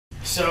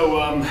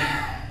So,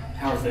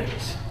 how are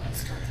things?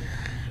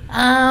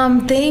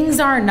 Things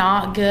are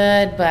not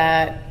good,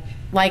 but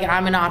like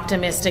I'm an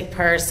optimistic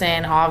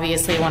person.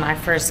 Obviously, when I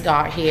first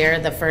got here,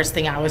 the first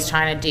thing I was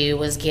trying to do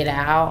was get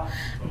out.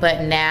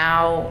 But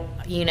now,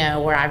 you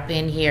know, where I've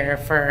been here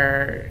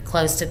for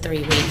close to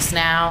 3 weeks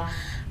now,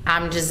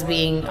 I'm just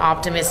being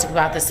optimistic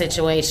about the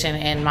situation,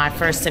 and my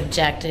first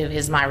objective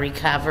is my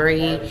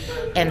recovery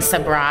and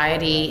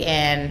sobriety,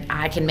 and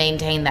I can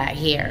maintain that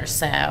here.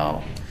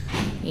 So,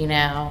 you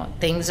know,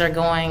 things are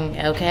going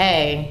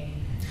okay.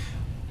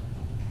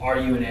 Are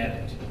you an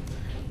addict?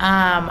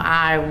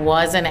 I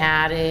was an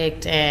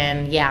addict,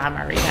 and yeah, I'm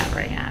a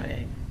recovering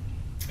addict.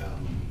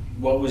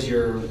 What was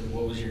your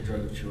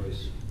drug of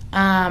choice?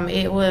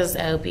 It was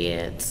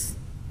opiates.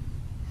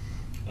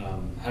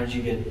 How did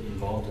you get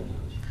involved in those?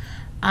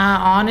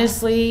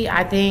 Honestly,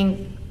 I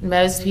think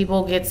most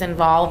people gets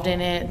involved in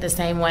it the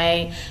same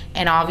way,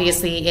 and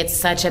obviously it's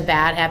such a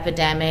bad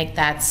epidemic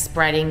that's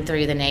spreading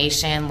through the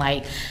nation.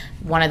 Like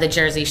one of the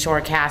Jersey Shore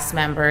cast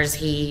members,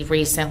 he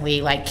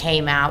recently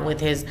came out with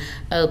his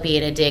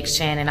opiate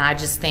addiction, and I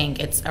just think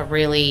it's a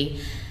really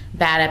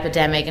bad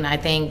epidemic. And I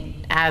think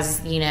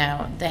as you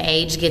know, the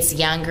age gets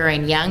younger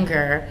and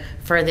younger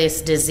for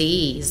this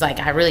disease. Like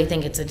I really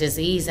think it's a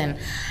disease, and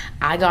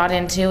I got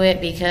into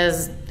it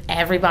because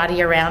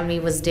everybody around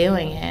me was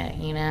doing it,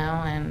 you know,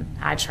 and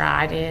I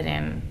tried it.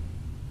 And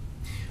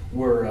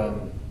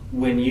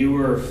when you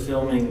were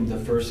filming the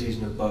first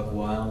season of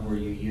Buckwild, were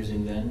you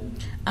using then?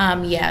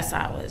 Yes,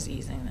 I was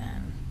using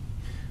then.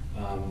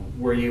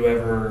 Were you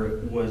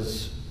ever,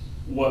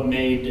 what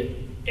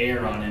made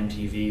air on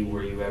MTV,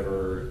 were you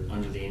ever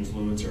under the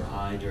influence or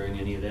high during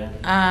any of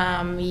that?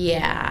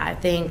 Yeah,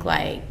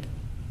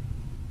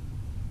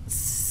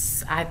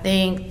 I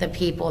think the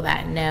people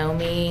that know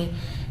me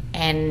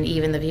and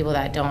even the people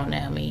that don't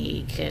know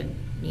me could,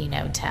 you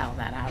know, tell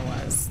that I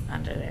was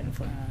under the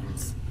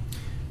influence.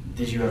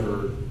 Did you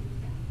ever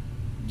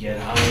get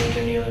high with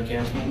any other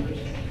cast members?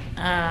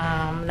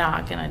 I'm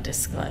not gonna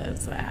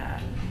disclose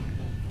that.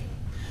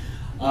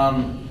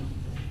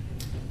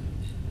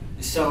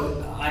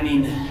 So, I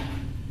mean,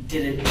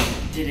 did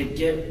it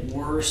get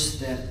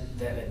worse, that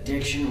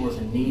addiction or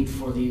the need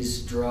for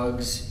these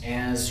drugs,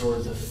 as sort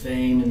of the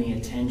fame and the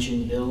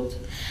attention built?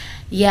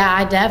 Yeah,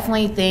 I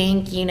definitely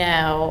think, you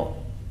know,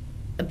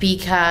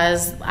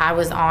 because I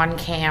was on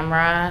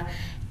camera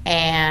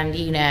and,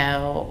 you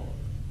know,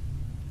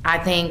 I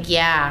think,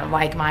 yeah,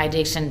 like my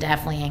addiction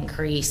definitely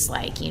increased,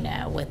 like, you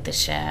know, with the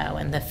show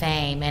and the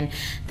fame. And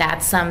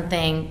that's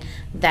something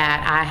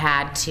that I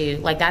had to,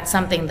 like, that's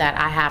something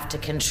that I have to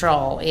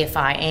control if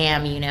I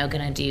am, you know,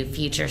 going to do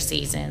future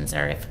seasons,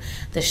 or if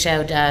the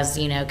show does,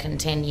 you know,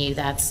 continue.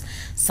 That's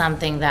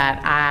something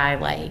that I,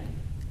 like,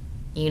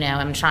 you know,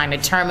 I'm trying to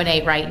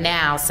terminate right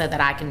now so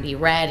that I can be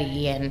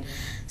ready and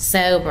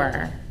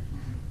sober.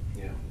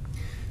 Yeah.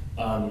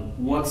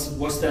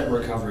 What's that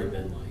recovery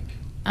been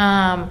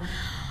like?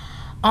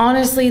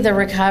 Honestly, the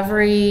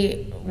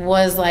recovery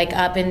was like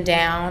up and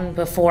down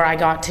before I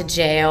got to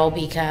jail,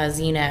 because,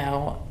 you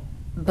know,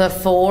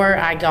 before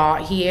I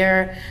got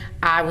here,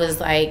 I was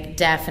like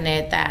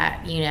definite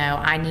that, you know,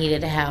 I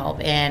needed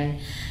help, and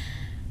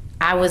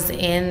I was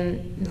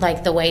in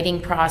like the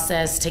waiting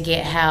process to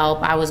get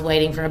help. I was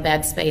waiting for a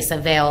bed space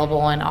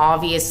available, and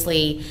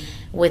obviously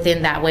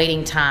within that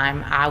waiting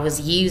time I was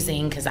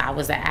using because I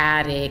was an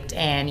addict,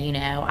 and you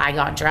know, I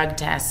got drug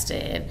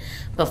tested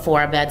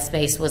before a bed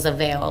space was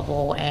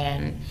available,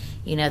 and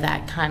you know,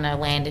 that kind of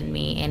landed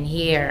me in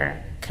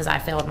here because I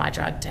failed my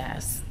drug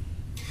test.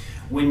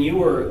 When you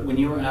were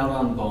out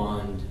on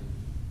bond,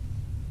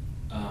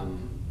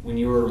 when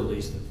you were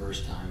released the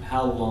first time,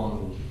 how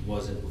long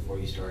was it before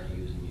you started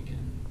using again?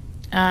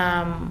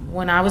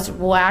 When I was,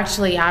 well,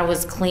 actually I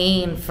was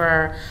clean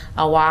for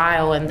a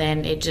while, and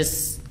then it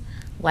just,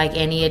 like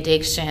any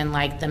addiction,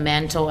 like the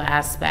mental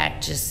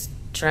aspect just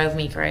drove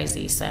me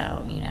crazy.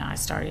 So, you know, I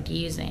started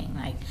using.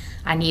 Like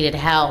I needed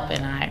help,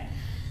 and I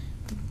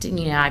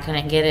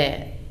couldn't get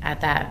it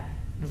at that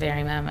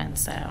very moment,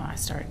 so I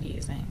started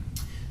using.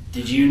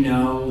 Did you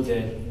know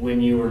that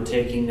when you were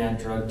taking that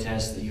drug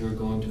test that you were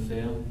going to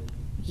fail?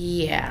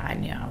 Yeah, I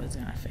knew I was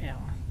gonna fail.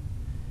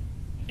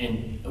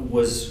 And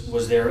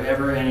was there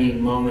ever any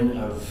moment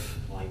of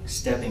like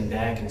stepping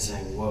back and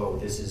saying, whoa,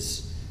 this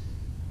is,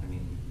 I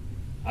mean,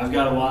 I've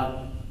got a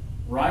lot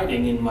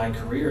riding, and my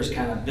career is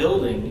kind of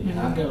building, and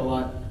I've got a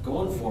lot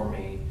going for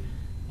me,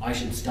 I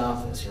should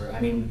stop this? Or, I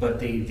mean, but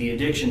the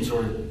addiction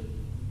sort of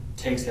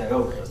takes that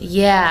over, doesn't it?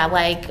 Yeah,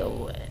 like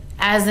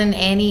as in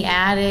any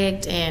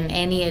addict and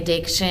any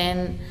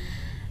addiction,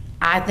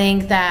 I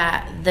think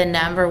that the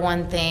number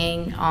one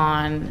thing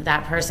on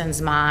that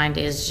person's mind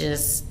is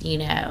just, you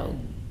know,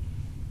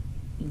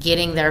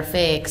 getting their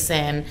fix.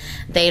 And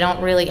they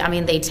don't really, I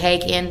mean, they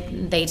take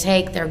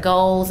their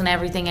goals and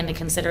everything into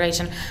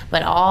consideration,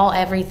 but all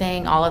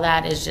of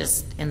that is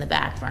just in the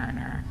back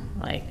burner,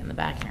 like in the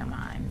back of your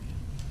mind.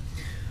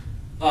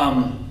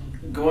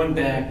 Going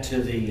back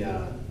to the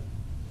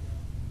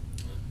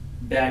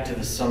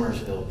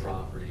Summersville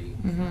property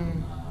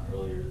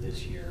earlier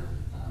this year,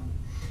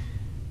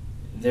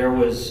 there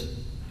was,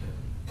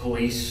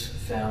 police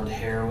found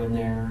heroin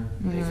there.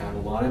 They found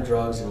a lot of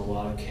drugs and a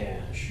lot of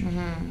cash.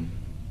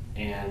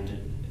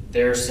 And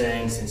they're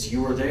saying, since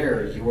you were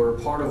there, you were a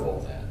part of all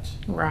that.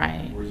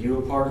 Right. Were you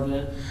a part of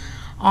that?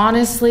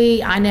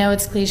 Honestly, I know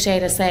it's cliche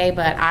to say,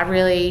 but I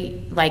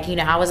really, like, you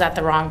know, I was at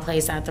the wrong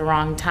place at the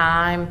wrong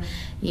time.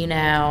 You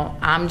know,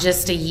 I'm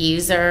just a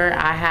user.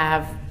 I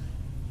have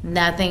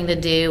nothing to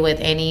do with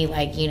any,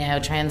 like, you know,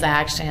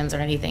 transactions or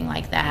anything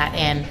like that.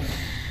 And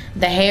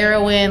the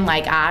heroin,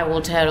 like, I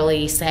will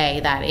totally say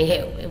that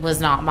it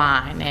was not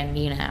mine, and,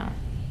 you know.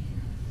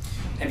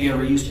 Have you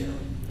ever used heroin?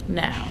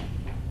 No.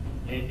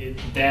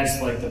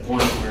 That's like the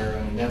point where,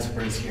 I mean, that's a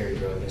pretty scary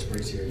drug. That's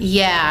pretty serious.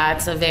 Yeah,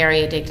 it's a very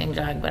addicting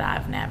drug, but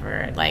I've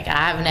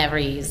never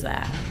used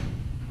that.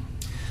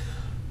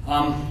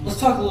 Let's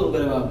talk a little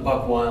bit about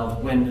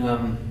Buckwild. When,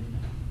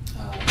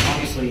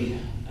 obviously,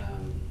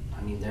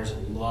 I mean, there's a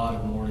lot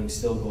of mourning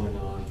still going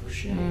on for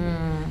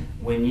Shain.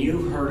 When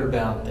you heard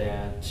about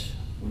that,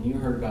 when you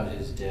heard about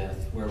his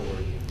death, where were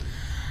you?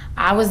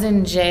 I was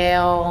in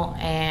jail,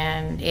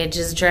 and it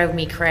just drove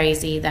me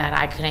crazy that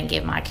I couldn't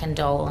give my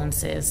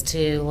condolences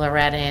to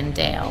Loretta and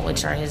Dale,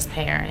 which are his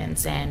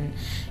parents, and,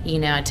 you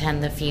know,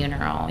 attend the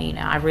funeral. You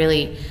know, I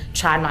really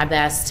tried my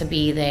best to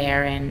be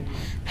there and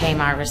pay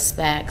my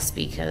respects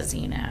because,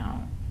 you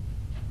know,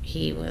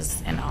 he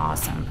was an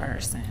awesome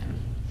person.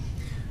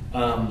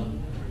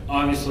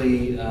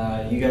 Obviously,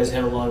 you guys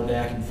had a lot of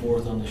back and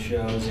forth on the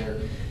shows.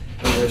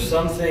 Was there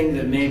something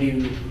that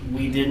maybe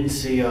we didn't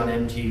see on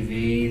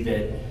MTV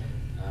that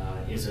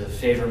is a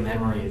favorite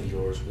memory of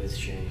yours with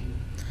Shain?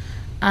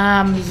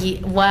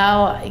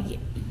 Well,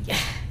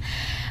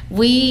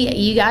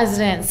 you guys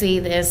didn't see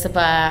this,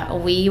 but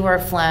we were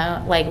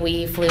flown, like,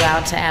 we flew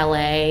out to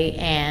LA,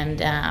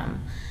 and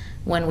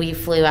when we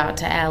flew out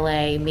to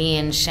LA, me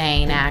and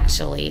Shain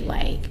actually,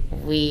 like,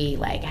 we,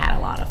 like, had a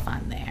lot of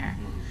fun there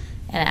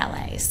in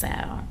LA, so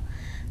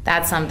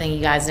that's something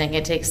you guys didn't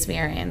get to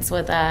experience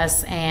with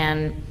us.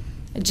 And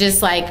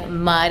just like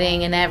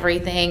mudding and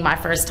everything, my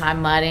first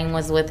time mudding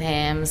was with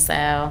him,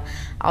 so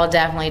I'll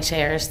definitely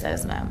cherish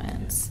those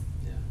moments.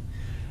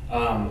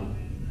 Yeah.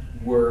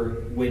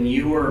 When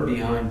you were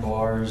behind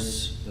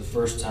bars the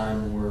first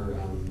time,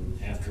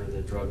 after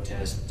the drug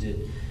test,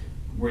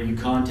 were you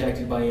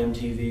contacted by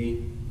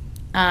MTV?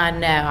 No,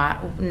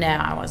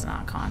 I was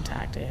not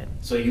contacted.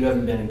 So you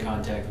haven't been in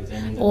contact with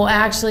any of them? Well,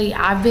 actually,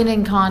 I've been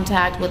in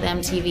contact with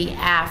MTV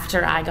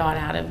after I got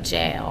out of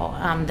jail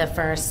the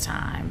first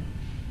time.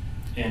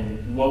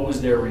 And what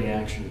was their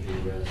reaction to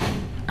the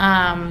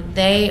arrest?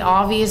 They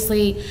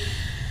obviously,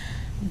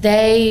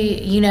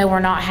 you know, were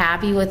not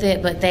happy with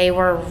it, but they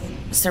were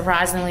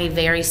surprisingly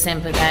very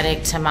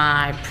sympathetic to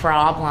my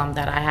problem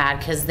that I had,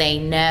 because they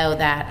know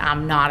that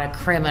I'm not a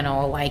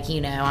criminal. Like,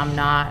 you know, I'm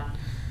not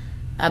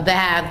a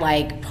bad,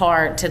 like,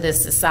 part to this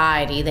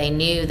society. They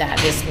knew that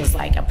this was,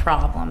 like, a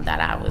problem that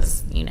I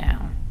was, you know,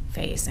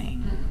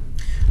 facing.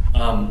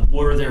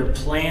 Were there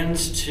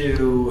plans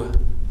to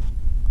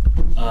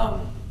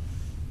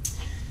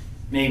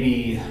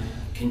maybe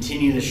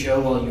continue the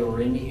show while you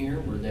were in here?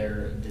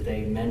 Did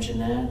they mention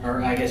that?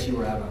 Or I guess you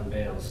were out on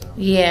bail, so.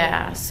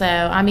 Yeah, so,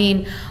 I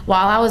mean,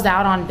 while I was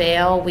out on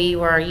bail, we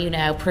were, you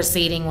know,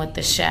 proceeding with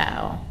the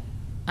show.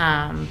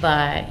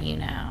 But, you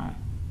know.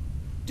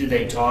 Did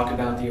they talk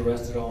about the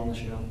arrest at all on the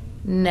show?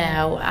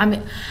 No, I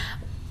mean,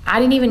 I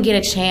didn't even get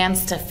a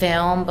chance to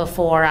film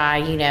before I,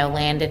 you know,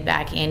 landed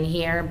back in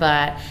here.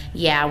 But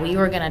yeah, we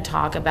were going to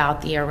talk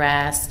about the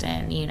arrest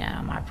and, you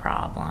know, my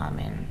problem.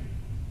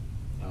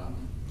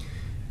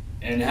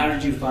 And how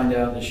did you find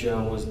out the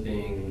show was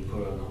being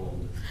put on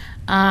hold?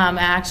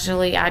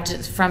 Actually, I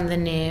just, from the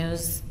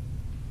news,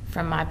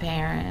 from my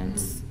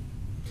parents.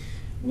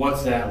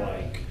 What's that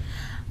like?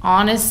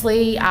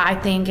 Honestly, I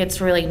think it's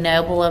really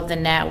noble of the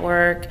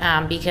network,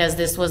 because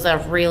this was a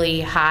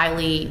really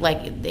highly,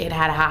 like, it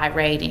had high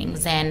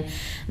ratings, and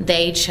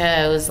they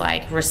chose,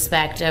 like,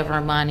 respect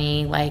over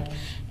money, like,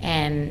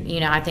 and,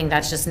 you know, I think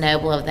that's just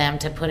noble of them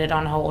to put it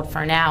on hold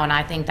for now, and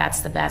I think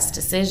that's the best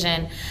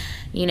decision,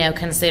 you know,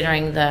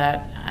 considering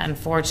the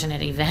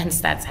unfortunate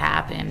events that's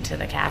happened to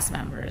the cast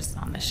members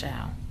on the show.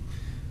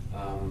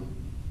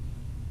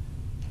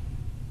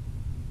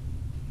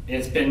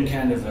 It's been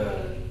kind of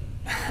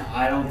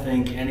I don't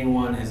think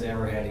anyone has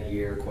ever had a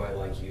year quite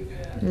like you've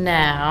had.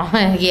 No,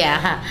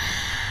 yeah.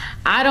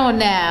 I don't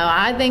know.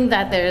 I think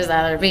that there's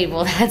other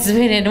people that's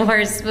been in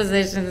worse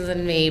positions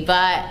than me,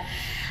 but,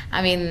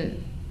 I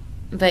mean,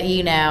 but,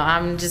 you know,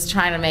 I'm just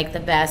trying to make the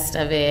best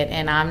of it,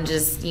 and I'm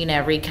just, you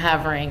know,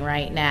 recovering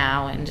right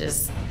now, and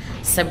just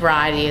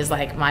sobriety is,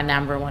 like, my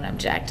 #1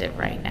 objective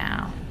right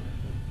now.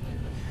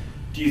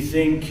 Do you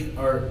think,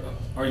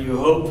 are you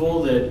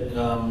hopeful that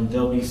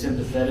they'll be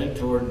sympathetic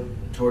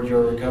toward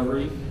your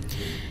recovery?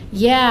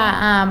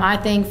 Yeah, I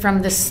think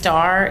from the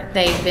start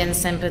they've been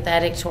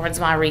sympathetic towards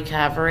my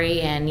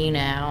recovery, and, you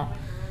know,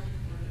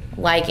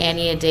 like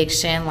any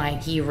addiction,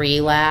 like, you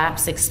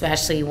relapse,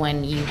 especially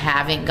when you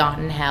haven't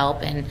gotten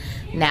help. And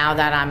now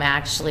that I'm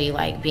actually,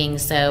 like, being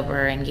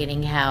sober and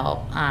getting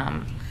help,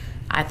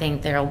 I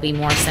think they'll be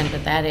more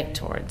sympathetic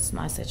towards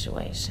my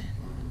situation.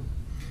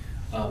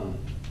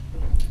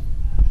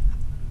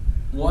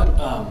 What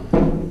do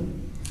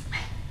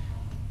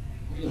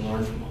you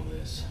learn from all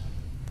this?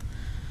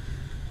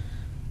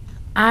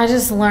 I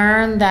just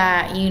learned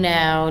that, you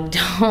know,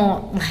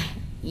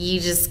 you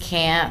just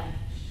can't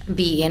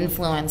be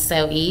influenced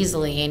so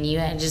easily, and you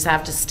just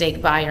have to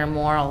stick by your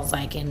morals.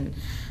 Like, and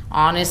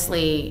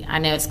honestly, I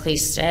know it's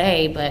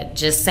cliche, but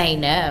just say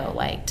no,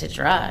 like, to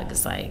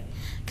drugs, like,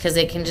 because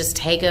it can just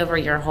take over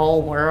your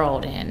whole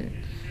world, and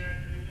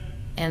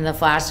in the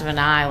flash of an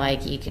eye,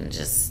 like, you can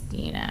just,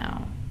 you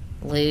know,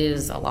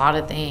 lose a lot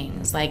of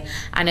things. Like,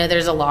 I know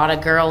there's a lot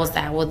of girls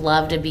that would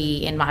love to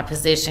be in my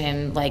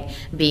position, like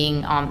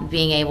being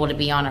able to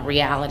be on a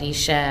reality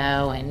show,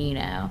 and, you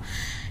know,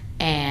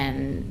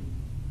 and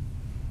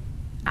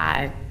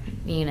I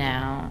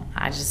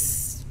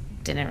just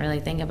didn't really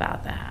think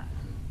about that.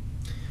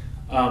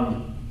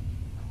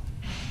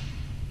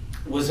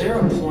 Was there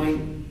a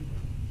point,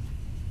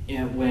 you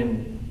know,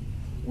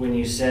 when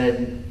you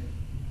said,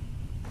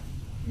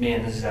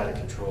 man, this is out of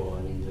control?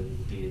 I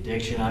mean, the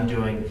addiction, I'm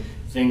doing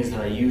things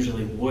that I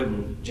usually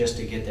wouldn't just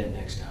to get that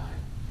next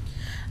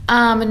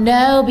high.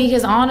 No,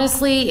 because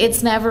honestly,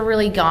 it's never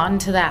really gotten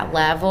to that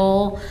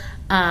level.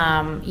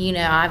 You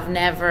know, I've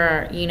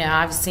never, you know,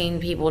 I've seen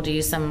people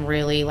do some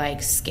really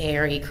like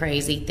scary,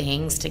 crazy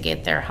things to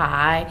get their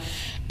high.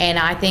 And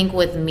I think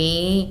with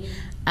me,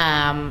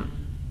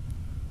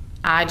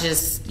 I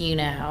just, you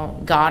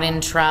know, got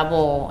in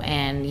trouble,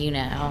 and, you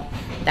know,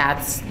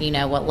 that's, you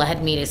know, what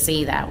led me to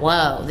see that,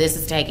 whoa, this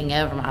is taking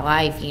over my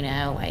life, you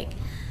know, like,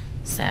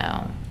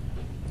 so.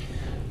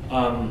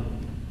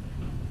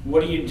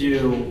 What do you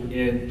do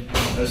in,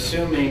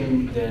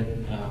 assuming that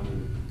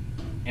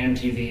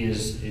MTV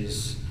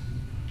is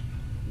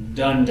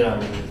done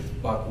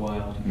with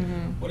Buckwild?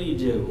 What do you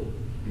do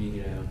when you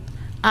get out?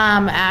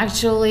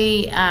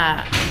 Actually,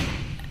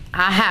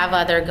 I have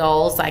other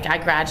goals. Like, I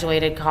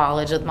graduated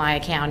college with my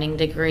accounting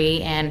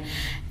degree, and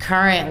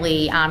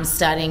currently I'm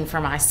studying for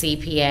my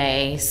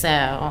CPA.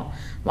 So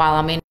while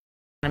I'm in, I'm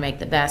trying to make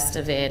the best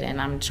of it,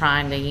 and I'm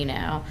trying to, you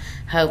know,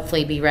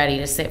 hopefully be ready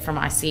to sit for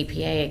my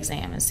CPA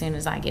exam as soon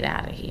as I get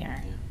out of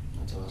here. Yeah,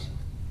 that's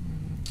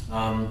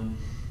awesome.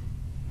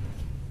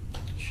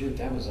 Shoot,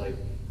 that was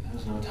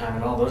no time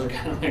at all. Those are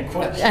kind of my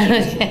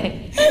questions.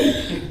 Okay.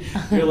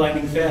 You're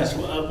lightning fast.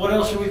 What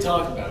else should we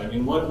talk about? I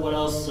mean, what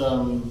else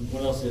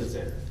is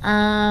there?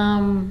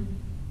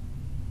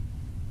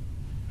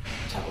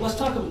 Let's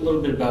talk a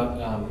little bit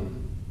about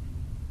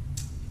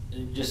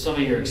just some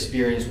of your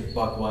experience with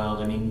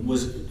Buckwild. I mean,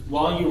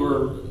 while you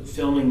were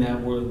filming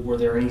that, were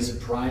there any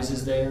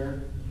surprises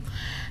there?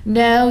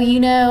 No, you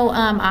know,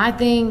 I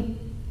think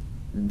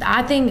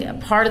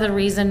part of the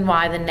reason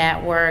why the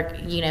network,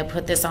 you know,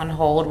 put this on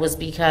hold was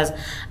because,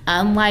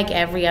 unlike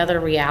every other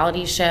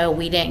reality show,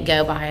 we didn't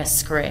go by a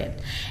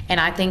script. And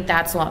I think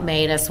that's what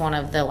made us one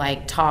of the,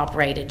 like, top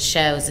rated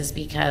shows, is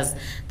because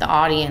the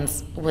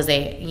audience was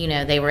you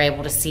know, they were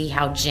able to see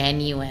how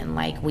genuine,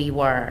 like, we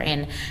were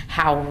and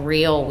how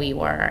real we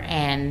were.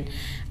 And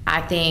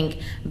I think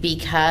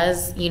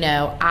because, you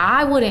know,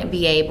 I wouldn't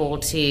be able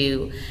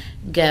to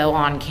go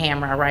on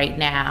camera right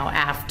now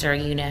after,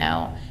 you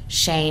know,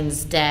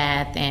 Shain's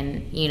death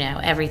and, you know,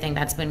 everything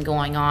that's been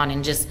going on,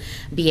 and just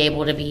be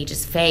able to be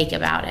just fake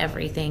about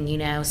everything, you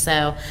know.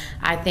 So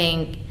I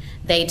think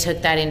they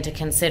took that into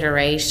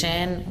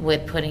consideration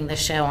with putting the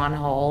show on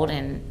hold,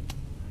 and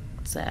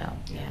so,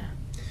 yeah.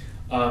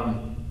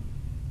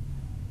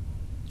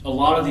 A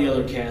lot of the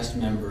other cast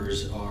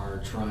members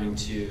are trying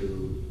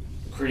to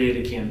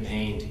create a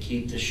campaign to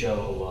keep the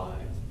show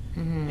alive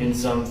in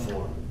some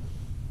form.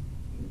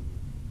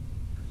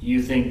 You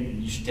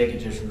think you should take a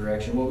different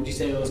direction? What would you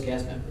say to those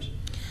cast members?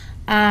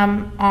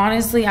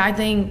 Honestly, I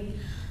think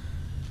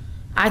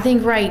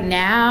right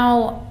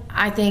now,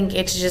 I think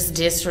it's just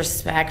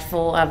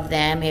disrespectful of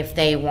them if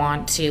they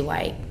want to,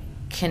 like,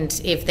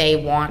 if they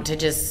want to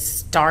just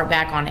start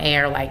back on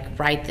air, like,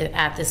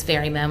 at this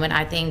very moment.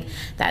 I think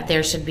that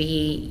there should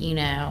be, you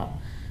know,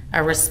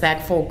 a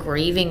respectful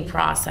grieving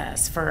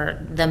process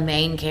for the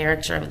main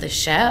character of the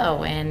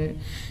show. And,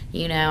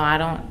 you know, I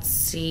don't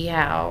see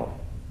how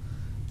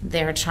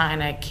they're trying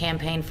to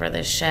campaign for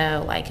the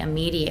show, like,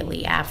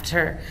 immediately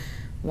after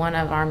one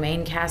of our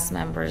main cast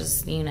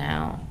members, you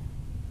know,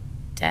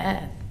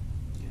 dead.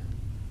 Yeah.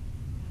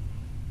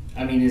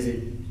 I mean,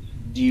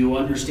 do you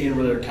understand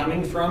where they're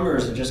coming from, or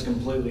is it just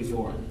completely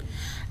foreign?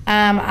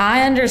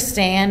 I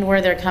understand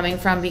where they're coming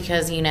from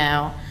because, you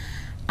know,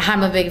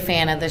 I'm a big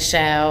fan of the show.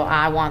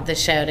 I want the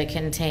show to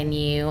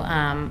continue,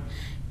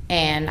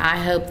 and I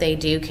hope they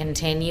do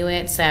continue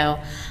it. So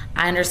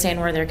I understand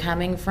where they're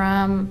coming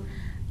from.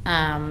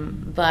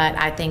 But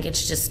I think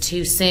it's just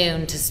too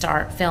soon to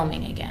start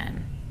filming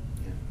again.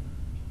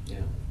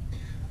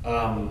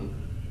 Yeah.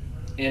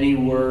 Any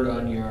word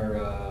on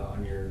your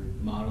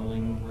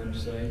modeling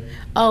website?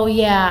 Oh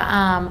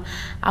yeah.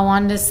 I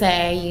wanted to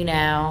say, you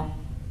know,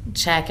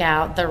 check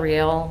out The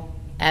Real,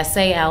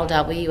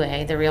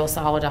 SALWA,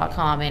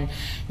 therealsalwa.com, and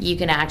you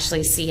can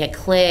actually see a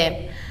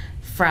clip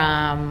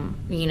from,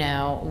 you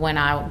know, when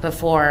right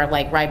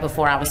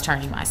before I was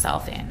turning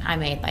myself in. I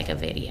made like a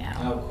video.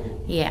 Oh,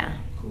 cool. Yeah.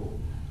 Cool.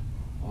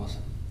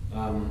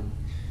 Awesome.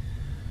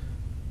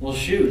 Well,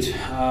 shoot.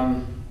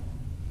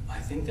 I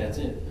think that's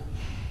it.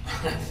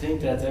 I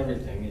think that's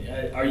everything.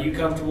 Are you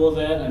comfortable with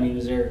that? I mean,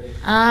 is there?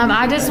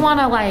 I just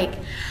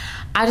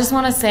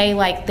want to say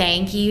like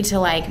thank you to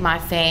like my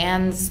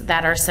fans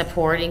that are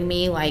supporting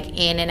me like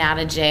in and out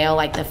of jail.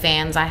 Like the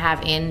fans I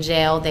have in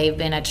jail, they've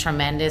been a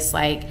tremendous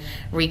like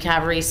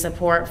recovery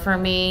support for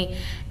me.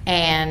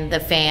 And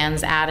the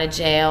fans out of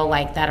jail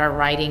like that are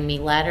writing me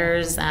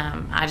letters,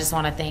 I just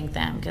want to thank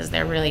them because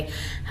they're really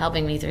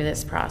helping me through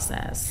this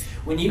process.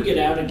 When you get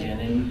out again,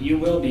 and you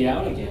will be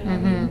out again, I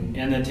mean,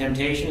 and the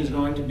temptation is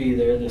going to be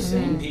there, the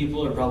same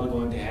people are probably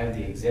going to have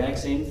the exact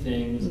same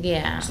things.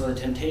 Yeah. So the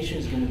temptation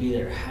is going to be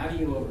there. How do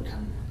you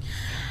overcome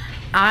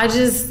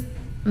that?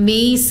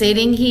 Me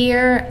sitting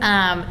here,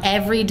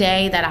 every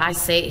day that I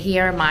sit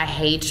here, my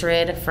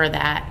hatred for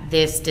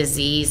this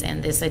disease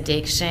and this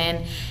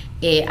addiction,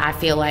 I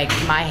feel like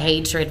my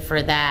hatred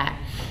for that,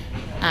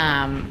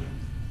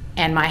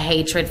 and my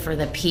hatred for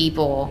the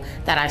people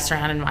that I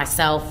surrounded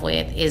myself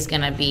with is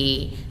going to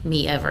be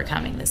me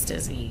overcoming this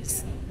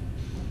disease.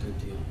 Good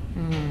deal.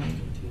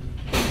 Good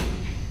deal.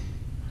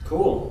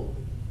 Cool.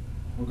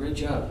 Well, great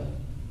job.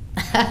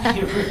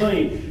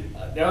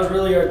 That was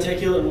really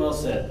articulate and well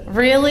said.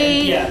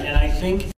 Really? And I think